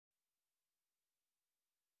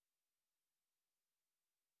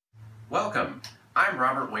Welcome. I'm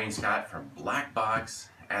Robert Wainscott from Black Box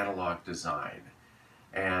Analog Design,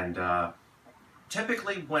 and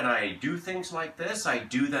typically when I do things like this, I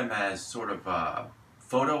do them as sort of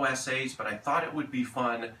photo essays, but I thought it would be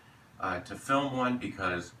fun to film one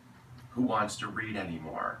because who wants to read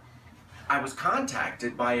anymore? I was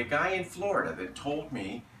contacted by a guy in Florida that told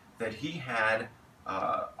me that he had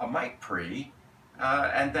a mic pre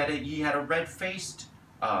and that he had a red-faced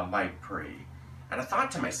mic pre. And I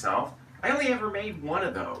thought to myself, I only ever made one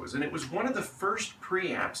of those, and it was one of the first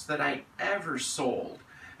preamps that I ever sold.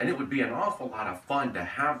 And it would be an awful lot of fun to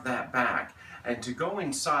have that back and to go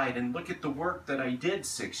inside and look at the work that I did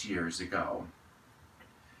 6 years ago.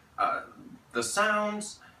 The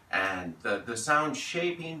sounds and the sound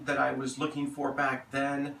shaping that I was looking for back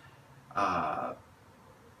then, I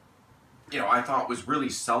thought was really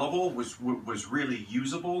sellable, was really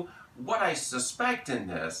usable. What I suspect in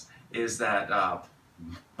this is that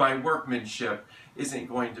my workmanship isn't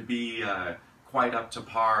going to be quite up to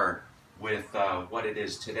par with what it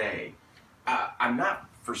is today. I'm not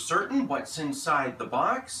for certain what's inside the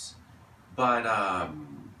box, but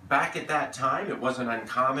back at that time it wasn't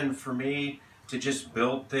uncommon for me to just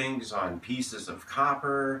build things on pieces of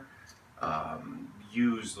copper,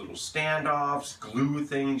 use little standoffs, glue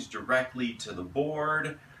things directly to the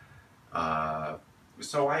board.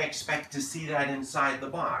 So I expect to see that inside the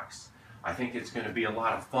box. I think it's going to be a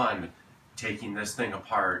lot of fun taking this thing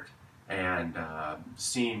apart and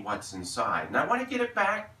seeing what's inside. And I want to get it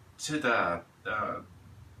back to the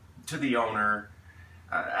owner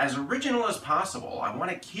as original as possible. I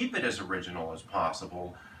want to keep it as original as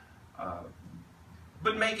possible,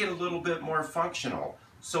 but make it a little bit more functional.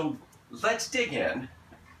 So let's dig in.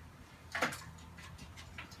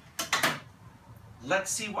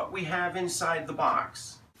 Let's see what we have inside the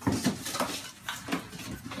box.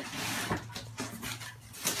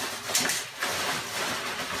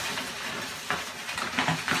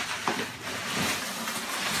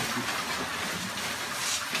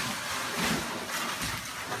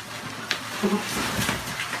 You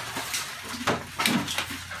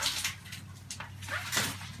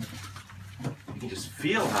can just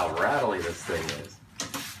feel how rattly this thing is.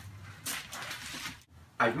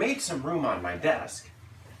 I've made some room on my desk,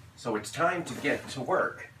 so it's time to get to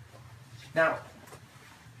work. Now,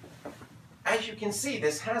 as you can see,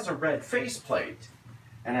 this has a red faceplate,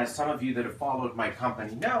 and as some of you that have followed my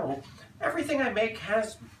company know, everything I make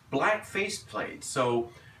has black faceplates.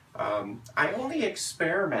 So I only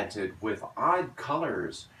experimented with odd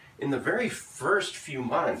colors in the very first few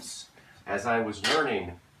months as I was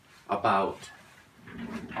learning about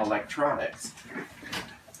electronics.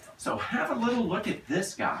 So have a little look at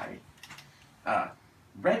this guy.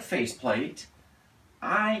 Red faceplate.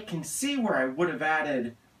 I can see where I would have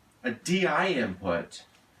added a DI input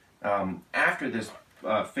after this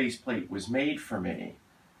faceplate was made for me.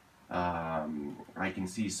 I can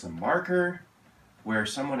see some marker where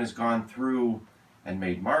someone has gone through and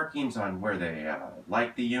made markings on where they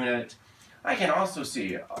like the unit. I can also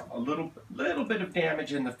see a little bit of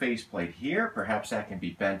damage in the faceplate here. Perhaps that can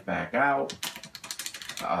be bent back out.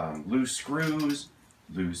 Loose screws,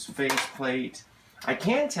 loose faceplate. I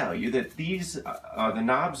can tell you that these, the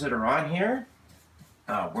knobs that are on here,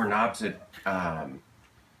 were knobs that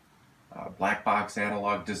Black Box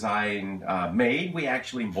Analog Design made. We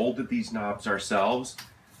actually molded these knobs ourselves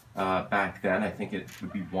back then. I think it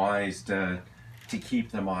would be wise to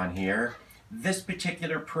keep them on here. This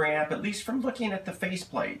particular preamp, at least from looking at the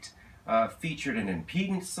faceplate, featured an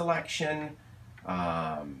impedance selection,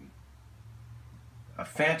 a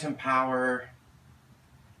phantom power,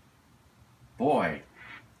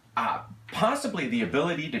 possibly the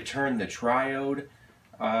ability to turn the triode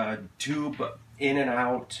tube in and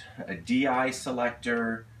out, a DI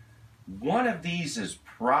selector. One of these is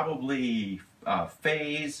probably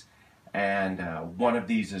phase, and one of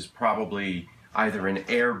these is probably either an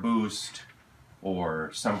air boost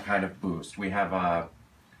or some kind of boost. We have a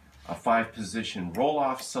 5-position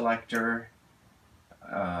roll-off selector.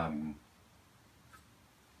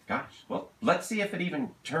 Gosh, well, let's see if it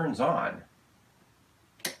even turns on.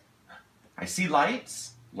 I see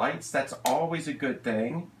lights. Lights, that's always a good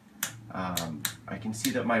thing. I can see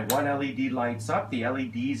that my one LED lights up. The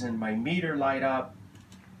LEDs in my meter light up.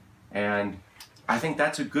 And I think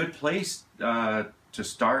that's a good place to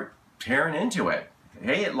start tearing into it.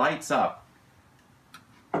 Hey, it lights up.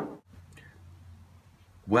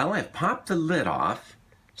 Well, I've popped the lid off,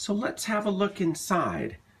 so let's have a look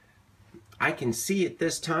inside. I can see at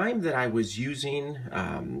this time that I was using,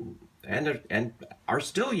 and are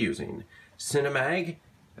still using, Cinemag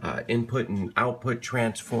input and output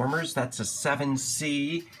transformers. That's a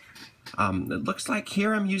 7C It looks like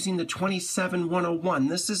here I'm using the 27101.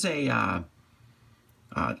 This is a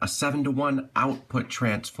 7-to-1 output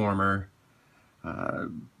transformer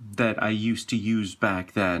that I used to use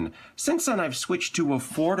back then. Since then I've switched to a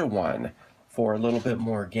 4-to-1 for a little bit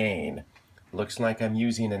more gain. Looks like I'm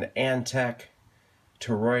using an Antec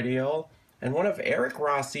toroidal and one of Eric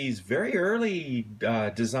Rossi's very early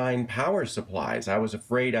design power supplies. I was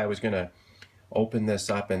afraid I was going to open this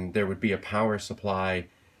up and there would be a power supply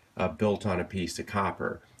built on a piece of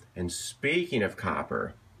copper. And speaking of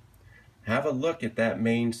copper, have a look at that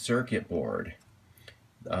main circuit board.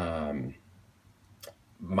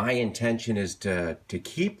 My intention is to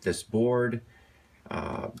keep this board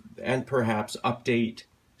and perhaps update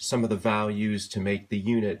some of the values to make the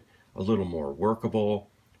unit a little more workable,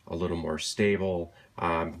 a little more stable.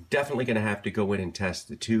 I'm definitely going to have to go in and test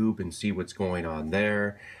the tube and see what's going on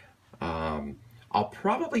there. I'll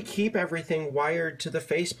probably keep everything wired to the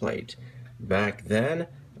faceplate. Back then,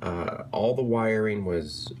 all the wiring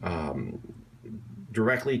was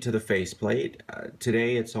directly to the faceplate.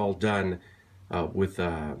 Today, it's all done with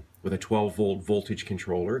a 12-volt voltage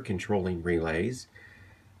controller controlling relays.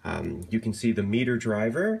 You can see the meter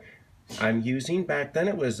driver I'm using. Back then,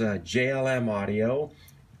 it was JLM Audio.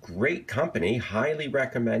 Great company, highly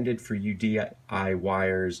recommended for you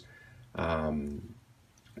DIYers.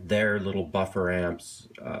 Their little buffer amps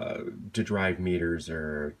to drive meters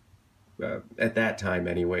are, at that time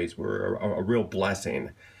anyways, were a real blessing,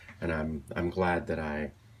 and I'm glad that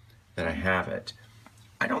I have it.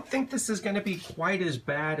 I don't think this is going to be quite as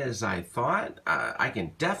bad as I thought. I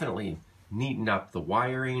can definitely neaten up the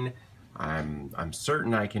wiring. I'm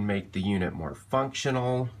certain I can make the unit more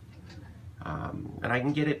functional, and I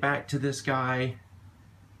can get it back to this guy,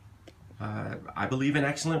 I believe, in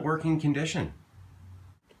excellent working condition.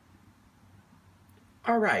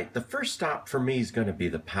 All right, the first stop for me is going to be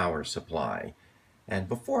the power supply. And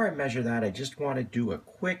before I measure that, I just want to do a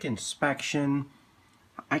quick inspection.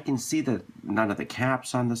 I can see that none of the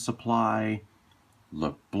caps on the supply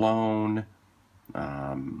look blown.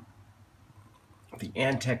 The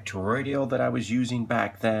Antec toroidal that I was using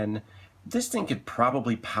back then, this thing could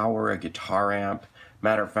probably power a guitar amp.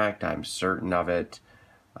 Matter of fact, I'm certain of it.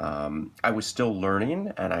 I was still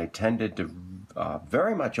learning, and I tended to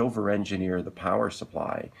very much over-engineer the power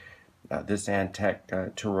supply. This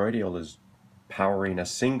Antec toroidal is powering a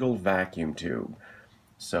single vacuum tube,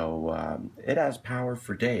 so it has power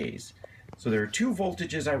for days. So there are two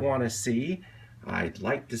voltages I want to see. I'd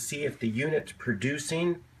like to see if the unit's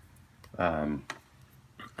producing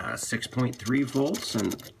 6.3 volts,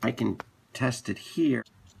 and I can test it here.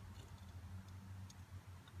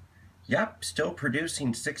 Yep, still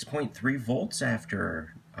producing 6.3 volts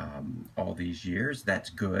after all these years. That's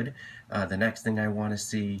good. The next thing I want to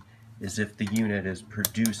see is if the unit is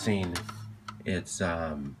producing its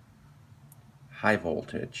high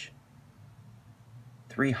voltage.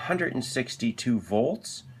 362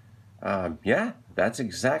 volts. Yeah, that's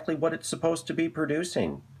exactly what it's supposed to be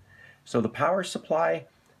producing. So the power supply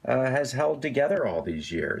has held together all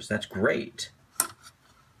these years. That's great.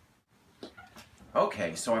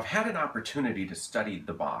 Okay, so I've had an opportunity to study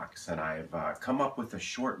the box, and I've come up with a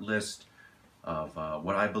short list of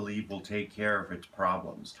what I believe will take care of its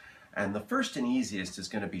problems. And the first and easiest is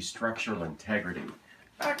going to be structural integrity.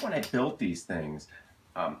 Back when I built these things,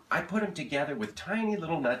 I put them together with tiny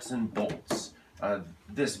little nuts and bolts.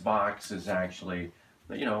 This box is actually,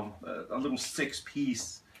 you know, a little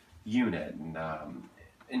 6-piece unit, and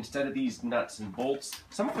instead of these nuts and bolts,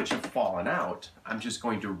 some of which have fallen out, I'm just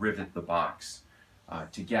going to rivet the box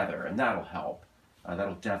together, and that'll help.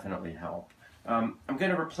 That'll definitely help. I'm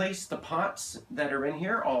going to replace the pots that are in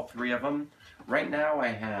here, all 3 of them. Right now I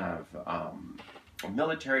have a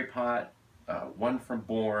military pot, one from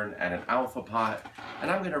Bourne, and an alpha pot, and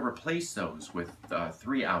I'm going to replace those with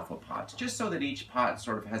 3 alpha pots, just so that each pot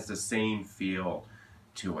sort of has the same feel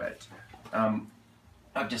to it.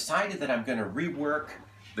 I've decided that I'm going to rework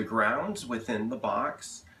the grounds within the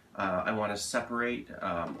box. I want to separate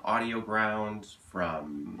audio grounds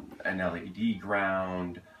from an LED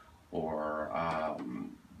ground, or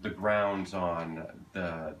the grounds on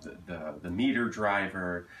the meter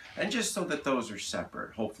driver, and just so that those are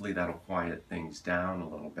separate. Hopefully that'll quiet things down a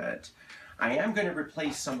little bit. I am going to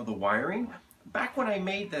replace some of the wiring. Back when I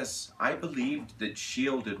made this, I believed that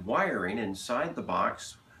shielded wiring inside the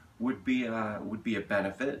box would be a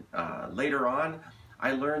benefit. Later on,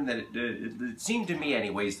 I learned that it seemed to me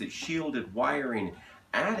anyways that shielded wiring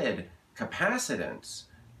added capacitance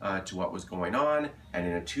to what was going on, and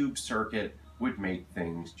in a tube circuit would make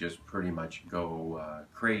things just pretty much go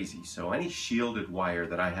crazy. So any shielded wire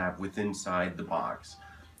that I have with inside the box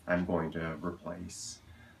I'm going to replace.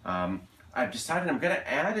 I've decided I'm going to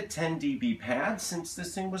add a 10 dB pad since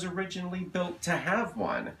this thing was originally built to have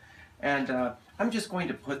one. And I'm just going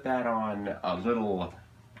to put that on a little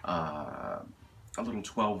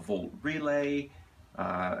 12-volt relay,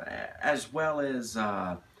 as well as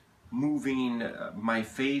moving my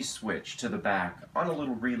phase switch to the back on a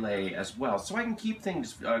little relay as well, so I can keep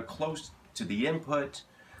things close to the input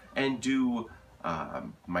and do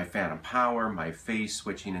my phantom power, my phase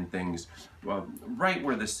switching and things right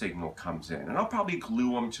where the signal comes in. And I'll probably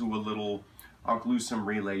glue them to a little, I'll glue some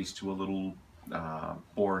relays to a little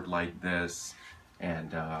board like this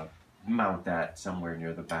and mount that somewhere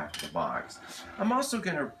near the back of the box. I'm also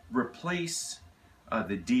going to replace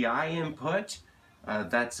the DI input.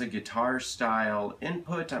 That's a guitar style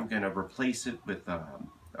input. I'm going to replace it with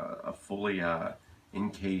a fully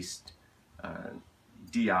encased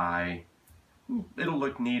DI. It'll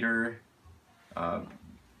look neater.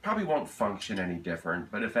 Probably won't function any different,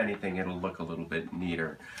 but if anything, it'll look a little bit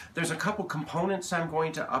neater. There's a couple components I'm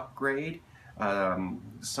going to upgrade.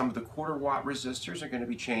 Some of the 1/4 watt resistors are going to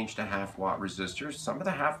be changed to 1/2 watt resistors. Some of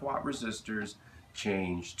the 1/2 watt resistors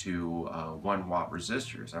change to 1 watt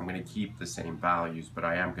resistors. I'm going to keep the same values, but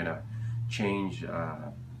I am going to change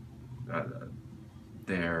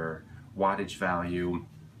their wattage value.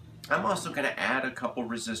 I'm also going to add a couple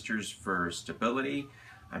resistors for stability.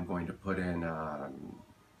 I'm going to put in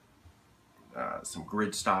some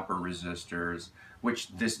grid stopper resistors, which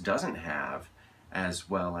this doesn't have, as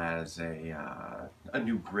well as a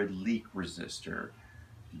new grid leak resistor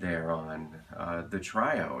there on the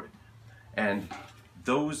triode. And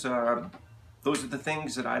those are the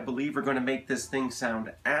things that I believe are going to make this thing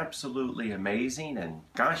sound absolutely amazing. And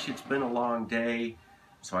gosh, it's been a long day,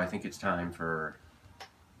 so I think it's time for,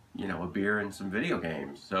 you know, a beer and some video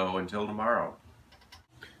games. So until tomorrow.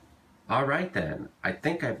 All right then, I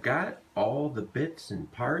think I've got all the bits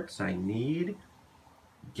and parts I need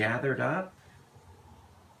gathered up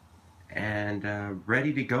and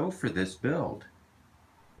ready to go for this build.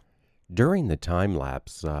 During the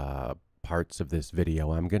time-lapse parts of this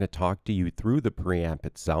video, I'm going to talk to you through the preamp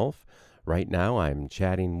itself. Right now I'm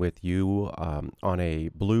chatting with you on a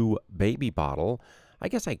blue baby bottle. I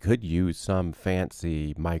guess I could use some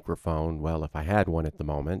fancy microphone, well, if I had one at the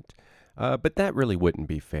moment, but that really wouldn't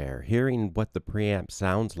be fair. Hearing what the preamp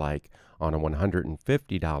sounds like on a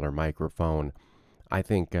 $150 microphone, I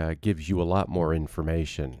think gives you a lot more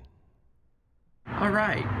information. All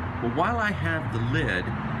right, well, while I have the lid,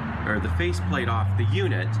 or the faceplate off the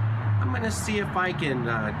unit, I'm going to see if I can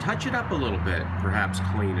touch it up a little bit, perhaps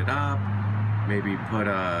clean it up, maybe put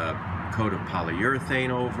a coat of polyurethane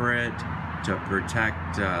over it to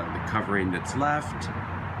protect the covering that's left.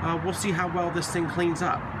 We'll see how well this thing cleans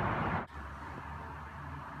up.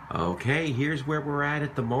 Okay, here's where we're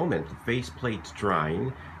at the moment. The faceplate's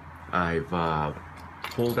drying. I've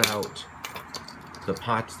pulled out the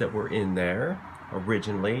pots that were in there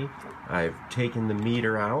originally. I've taken the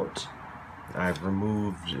meter out. I've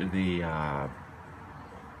removed the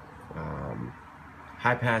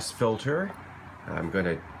high-pass filter. I'm going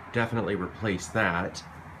to definitely replace that.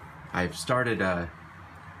 I've started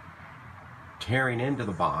tearing into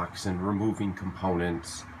the box and removing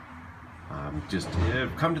components. Just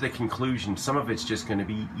come to the conclusion some of it's just going to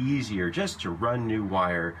be easier just to run new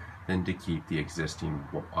wire than to keep the existing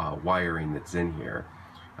wiring that's in here.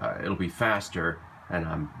 It'll be faster, and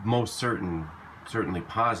I'm most certainly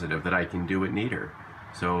positive that I can do it neater.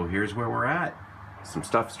 So here's where we're at. Some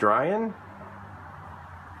stuff's drying.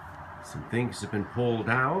 Some things have been pulled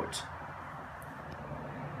out.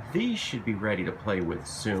 These should be ready to play with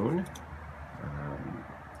soon.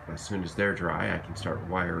 As soon as they're dry, I can start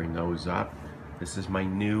wiring those up. This is my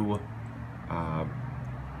new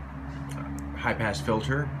high-pass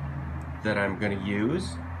filter that I'm going to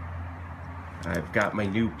use. I've got my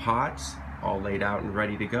new pots all laid out and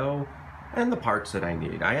ready to go, and the parts that I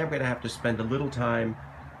need. I am going to have to spend a little time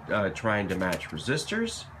trying to match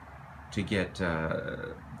resistors to get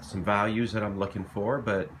some values that I'm looking for,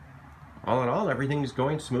 but all in all, everything's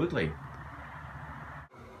going smoothly.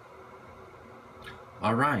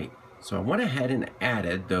 All right, so I went ahead and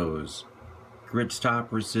added those grid stop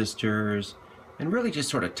resistors and really just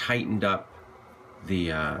sort of tightened up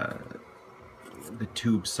the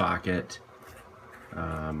tube socket.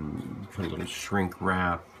 Put a little shrink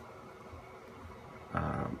wrap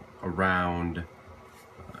around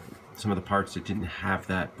some of the parts that didn't have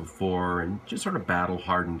that before, and just sort of battle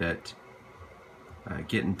hardened it,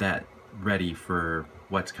 getting that ready for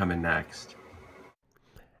what's coming next.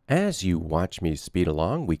 As you watch me speed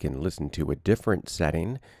along, we can listen to a different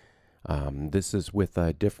setting. This is with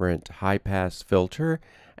a different high-pass filter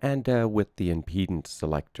and with the impedance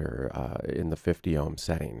selector in the 50 ohm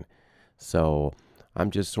setting. So I'm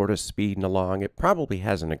just sort of speeding along. It probably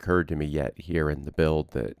hasn't occurred to me yet here in the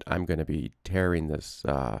build that I'm going to be tearing this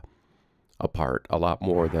apart a lot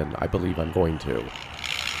more than I believe I'm going to.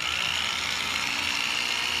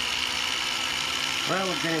 Well,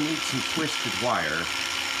 we're going to need some twisted wire.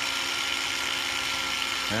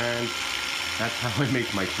 And that's how I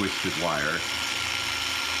make my twisted wire.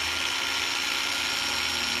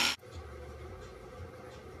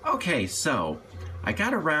 Okay, so I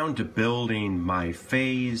got around to building my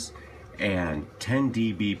phase and 10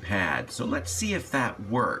 dB pad. So let's see if that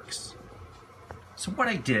works. So what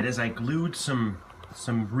I did is I glued some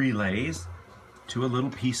relays to a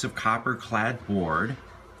little piece of copper clad board,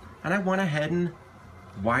 and I went ahead and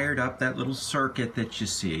wired up that little circuit that you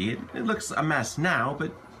see. It looks a mess now,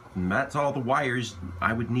 but that's all the wires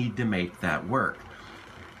I would need to make that work.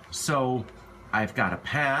 So I've got a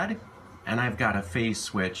pad and I've got a phase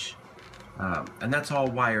switch, and that's all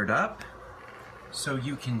wired up. So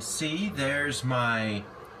you can see there's my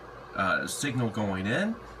signal going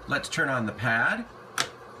in. Let's turn on the pad.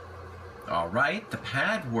 All right, the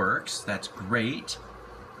pad works. That's great.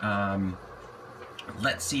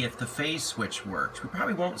 Let's see if the phase switch works. We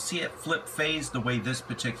probably won't see it flip phase the way this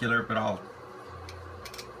particular, but I'll...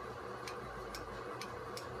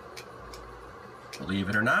 Believe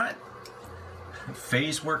it or not,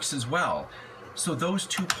 phase works as well. So those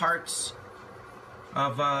two parts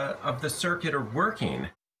of the circuit are working.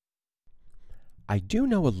 I do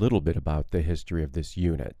know a little bit about the history of this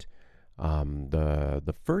unit.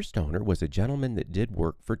 The first owner was a gentleman that did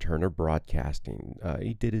work for Turner Broadcasting.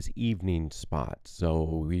 He did his evening spot,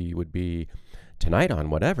 so he would be, tonight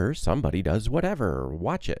on whatever, somebody does whatever,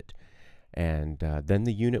 watch it. And then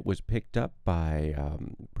the unit was picked up by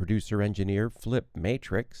producer-engineer Flip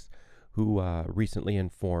Matrix, who recently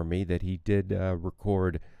informed me that he did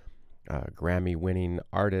record Grammy-winning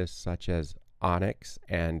artists such as Onyx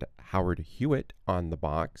and Howard Hewitt on the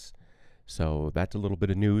box. So that's a little bit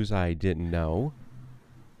of news I didn't know.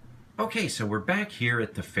 Okay, so we're back here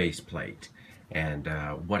at the faceplate, and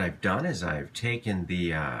what I've done is I've taken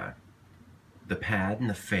the pad and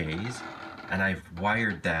the phase, and I've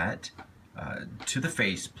wired that to the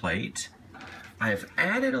faceplate. I've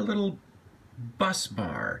added a little bus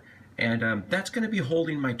bar, and that's going to be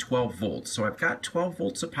holding my 12 volts. So I've got 12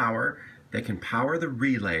 volts of power that can power the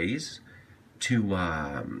relays to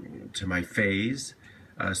my phase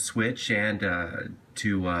switch and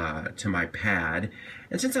to my pad.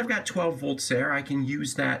 And since I've got 12 volts there, I can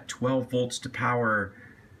use that 12 volts to power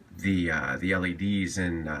the LEDs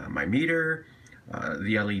in my meter,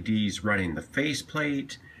 the LEDs running the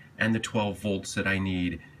faceplate, and the 12 volts that I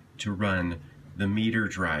need to run the meter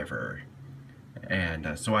driver.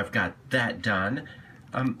 And so I've got that done.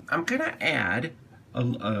 I'm gonna add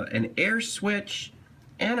an air switch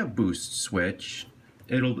and a boost switch.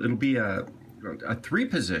 It'll be a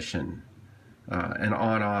 3-position an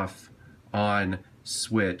on-off on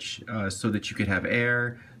switch, so that you could have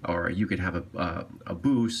air or you could have a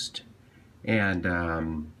boost. And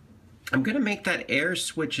I'm going to make that air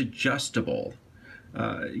switch adjustable.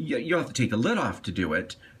 You'll have to take the lid off to do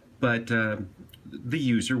it, but the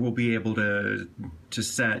user will be able to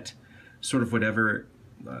set sort of whatever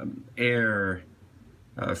air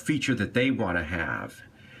feature that they want to have.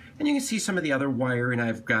 And you can see some of the other wiring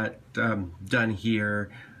I've got done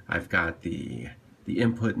here. I've got the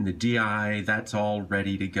input and the DI, that's all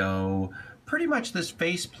ready to go. Pretty much this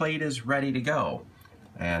faceplate is ready to go.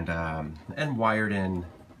 And wired in,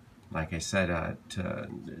 like I said,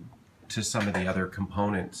 to some of the other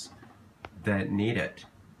components that need it.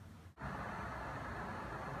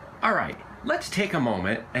 All right, let's take a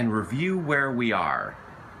moment and review where we are.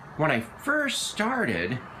 When I first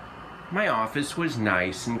started, my office was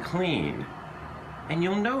nice and clean. And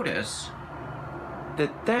you'll notice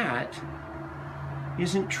that that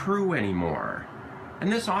isn't true anymore.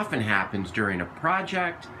 And this often happens during a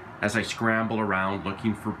project as I scramble around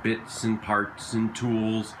looking for bits and parts and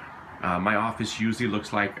tools. My office usually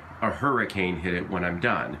looks like a hurricane hit it when I'm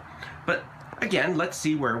done. But again, let's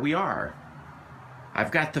see where we are.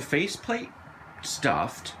 I've got the faceplate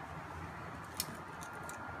stuffed.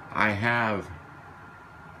 I have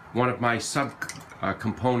one of my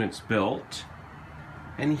sub-components built.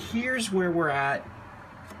 And here's where we're at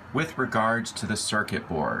with regards to the circuit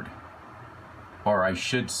board. Or I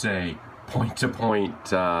should say, point-to-point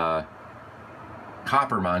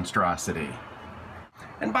copper monstrosity.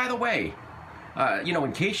 And by the way, you know,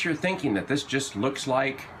 in case you're thinking that this just looks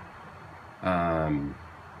like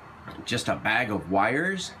just a bag of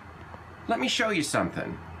wires, Let me show you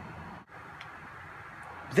something.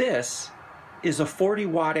 This is a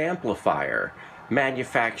 40-watt amplifier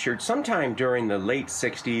manufactured sometime during the late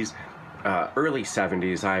 60s, early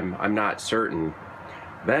 70s. I'm not certain.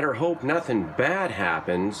 Better hope nothing bad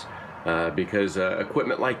happens, because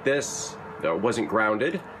equipment like this wasn't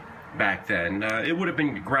grounded back then. It would have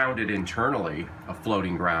been grounded internally, a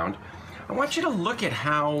floating ground. I want you to look at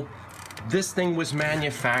how this thing was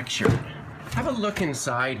manufactured. Have a look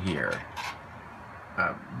inside here.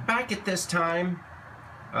 Back at this time,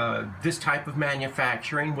 this type of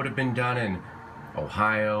manufacturing would have been done in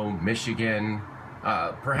Ohio, Michigan,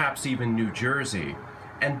 perhaps even New Jersey.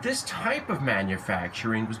 And this type of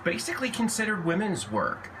manufacturing was basically considered women's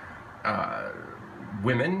work.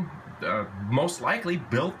 Women most likely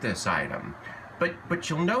built this item. But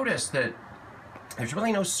you'll notice that there's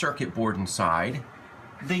really no circuit board inside.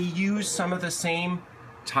 They use some of the same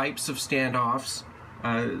types of standoffs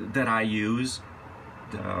that I use,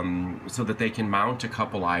 so that they can mount a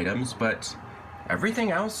couple items, but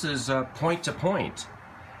everything else is point to point.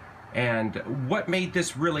 And what made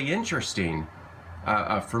this really interesting,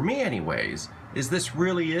 for me anyways, is this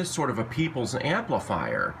really is sort of a people's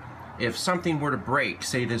amplifier. If something were to break,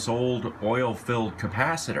 say this old oil-filled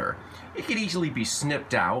capacitor, it could easily be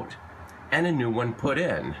snipped out and a new one put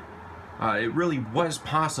in. It really was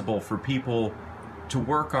possible for people to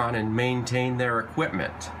work on and maintain their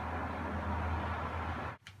equipment.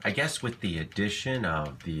 I guess with the addition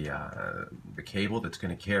of the cable that's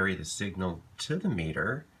going to carry the signal to the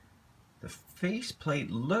meter, the faceplate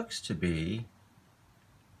looks to be,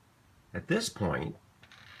 at this point,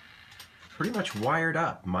 pretty much wired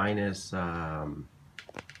up, minus I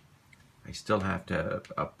still have to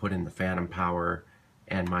put in the phantom power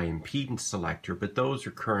and my impedance selector, but those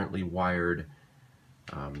are currently wired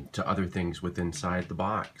to other things within inside the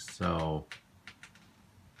box. So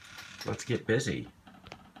let's get busy.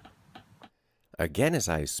 Again, as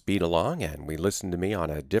I speed along and we listen to me on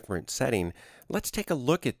a different setting, let's take a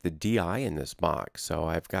look at the DI in this box. So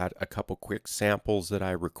I've got a couple quick samples that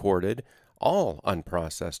I recorded, all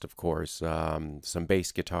unprocessed, of course, some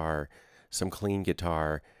bass guitar, some clean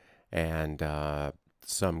guitar, and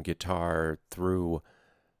some guitar through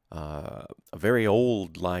a very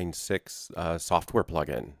old Line 6 software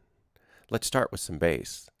plugin. Let's start with some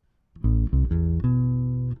bass.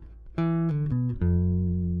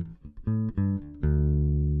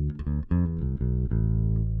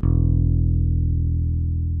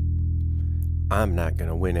 I'm not going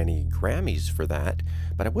to win any Grammys for that,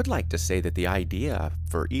 but I would like to say that the idea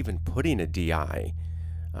for even putting a DI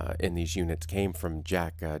in these units came from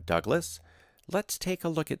Jack Douglas. Let's take a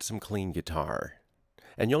look at some clean guitar.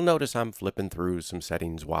 And you'll notice I'm flipping through some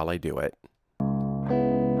settings while I do it.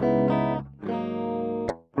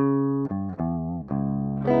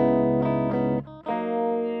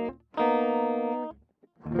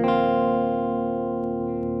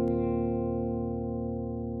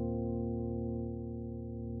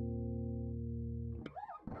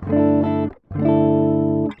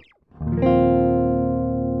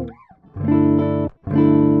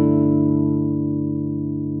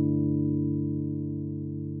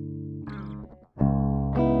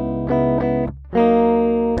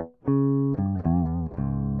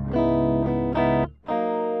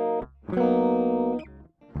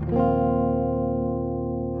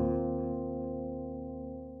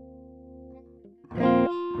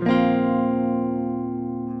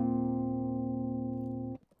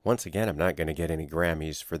 Once again, I'm not going to get any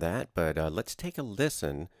Grammys for that, but let's take a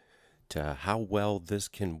listen to how well this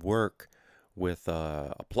can work with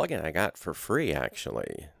a plugin I got for free,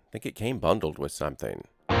 actually. I think it came bundled with something.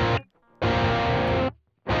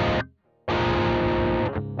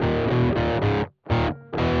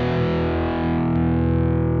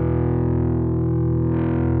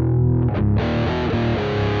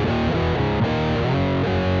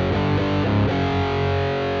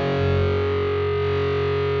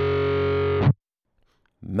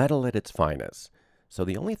 Metal at its finest. So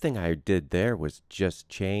the only thing I did there was just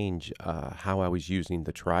change how I was using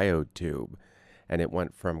the triode tube, and it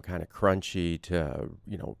went from kind of crunchy to,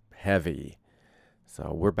 heavy.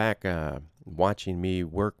 So we're back watching me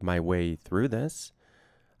work my way through this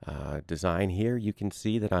design here. You can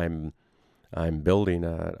see that I'm building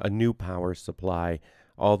a new power supply,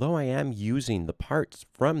 although I am using the parts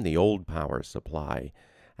from the old power supply.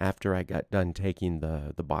 After I got done taking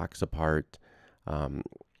the box apart,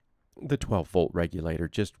 the 12-volt regulator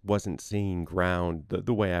just wasn't seeing ground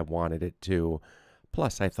the way I wanted it to.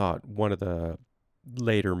 Plus, I thought one of the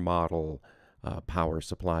later model power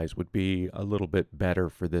supplies would be a little bit better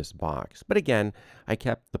for this box. But again, I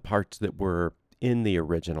kept the parts that were in the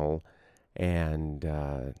original, and,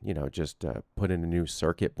 just put in a new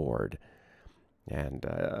circuit board. And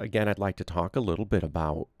again, I'd like to talk a little bit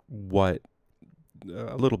about the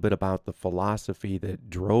philosophy that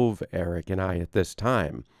drove Eric and I at this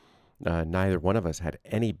time. Neither one of us had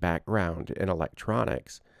any background in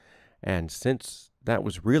electronics. And since that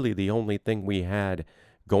was really the only thing we had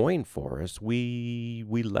going for us, we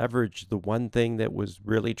leveraged the one thing that was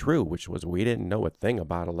really true, which was we didn't know a thing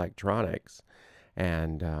about electronics.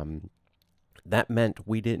 And that meant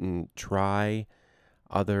we didn't try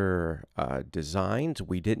other designs.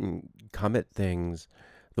 We didn't come at things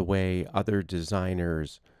the way other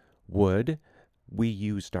designers would. We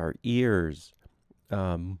used our ears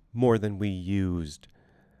more than we used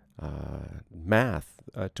math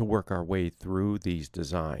to work our way through these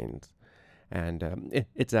designs. And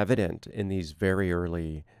it's evident in these very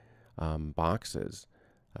early boxes.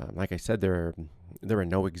 Like I said, there are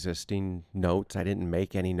no existing notes. I didn't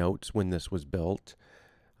make any notes when this was built.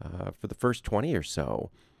 For the first 20 or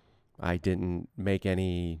so, I didn't make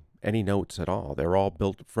any notes at all. They're all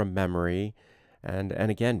built from memory, and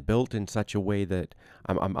again, built in such a way that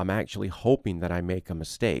I'm actually hoping that I make a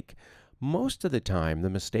mistake. Most of the time, the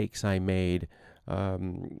mistakes I made,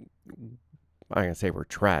 I'm gonna say were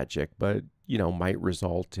tragic, but might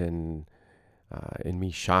result in me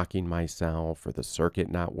shocking myself, or the circuit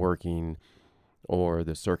not working, or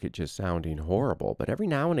the circuit just sounding horrible. But every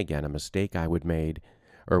now and again, a mistake I would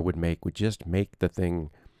make would just make the thing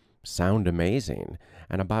sound amazing.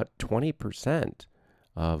 And about 20%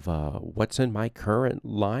 of what's in my current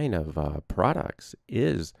line of products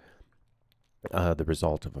is the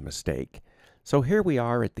result of a mistake. So here we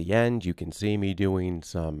are at the end. You can see me doing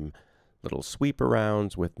some little sweep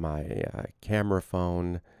arounds with my camera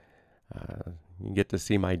phone. You get to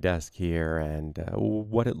see my desk here and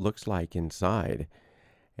what it looks like inside.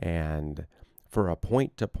 And for a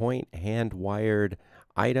point-to-point hand-wired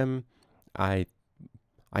item, I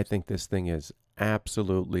think this thing is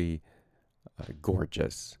absolutely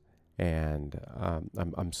gorgeous. And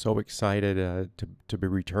I'm so excited to be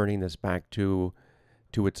returning this back to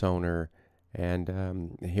its owner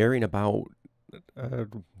and hearing about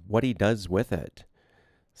what he does with it.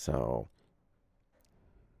 So,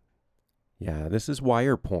 yeah, this is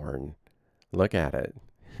wire porn. Look at it.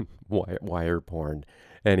 Wire porn.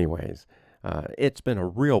 Anyways, it's been a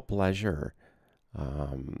real pleasure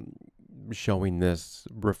showing this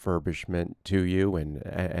refurbishment to you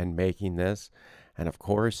and making this. And of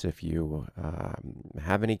course, if you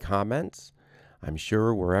have any comments, I'm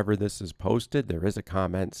sure wherever this is posted, there is a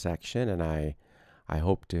comment section, and I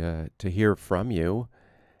hope to hear from you.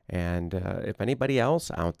 And if anybody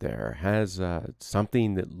else out there has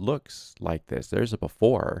something that looks like this, there's a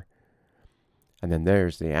before, and then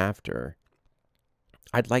there's the after.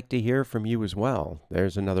 I'd like to hear from you as well.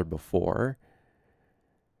 There's another before,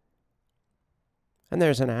 and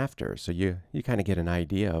there's an after, so you kind of get an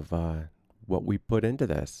idea of what we put into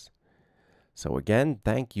this. So again,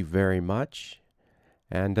 thank you very much,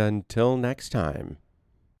 and until next time.